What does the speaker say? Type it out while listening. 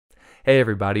Hey,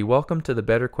 everybody, welcome to the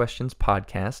Better Questions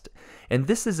podcast. And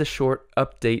this is a short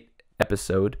update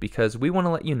episode because we want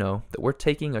to let you know that we're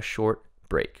taking a short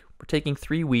break. We're taking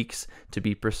 3 weeks to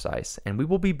be precise, and we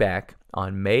will be back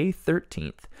on May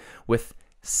 13th with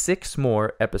 6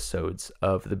 more episodes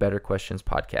of the Better Questions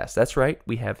podcast. That's right,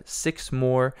 we have 6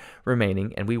 more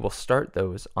remaining, and we will start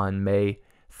those on May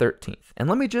 13th. And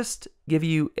let me just give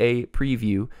you a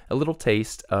preview, a little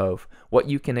taste of what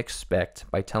you can expect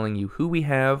by telling you who we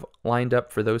have lined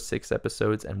up for those 6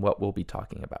 episodes and what we'll be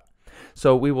talking about.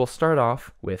 So we will start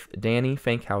off with Danny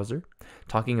Fankhauser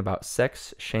talking about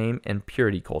sex, shame, and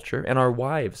purity culture, and our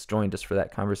wives joined us for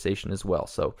that conversation as well,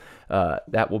 so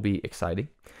that will be exciting.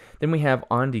 Then we have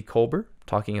Andy Kolber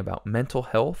talking about mental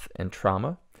health and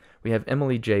trauma. We have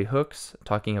Emily J. Hooks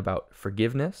talking about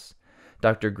forgiveness.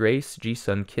 Dr. Grace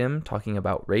Ji-Sun Kim talking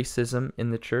about racism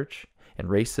in the church and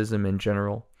racism in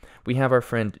general. We have our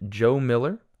friend Joe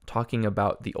Miller talking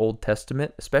about the Old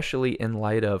Testament, especially in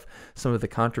light of some of the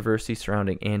controversy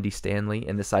surrounding Andy Stanley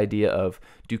and this idea of,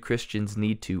 do Christians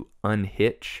need to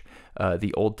unhitch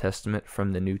the Old Testament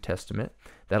from the New Testament?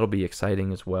 That'll be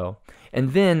exciting as well.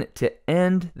 And then to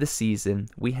end the season,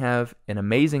 we have an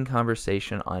amazing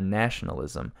conversation on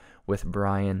nationalism with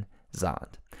Brian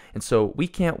Zahnd. And so we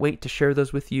can't wait to share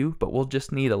those with you, but we'll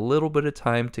just need a little bit of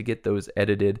time to get those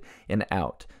edited and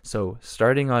out. So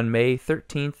starting on May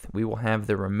 13th, we will have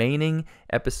the remaining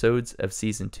episodes of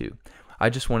Season 2. I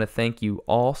just want to thank you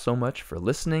all so much for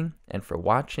listening and for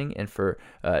watching and for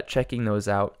checking those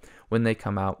out when they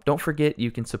come out. Don't forget,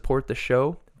 you can support the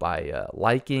show by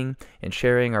liking and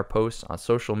sharing our posts on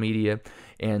social media,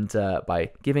 and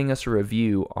by giving us a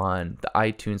review on the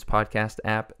iTunes podcast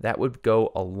app. That would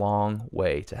go a long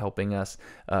way to helping us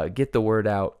get the word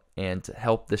out and to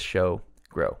help this show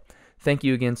grow. Thank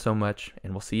you again so much,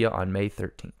 and we'll see you on May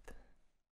 13th.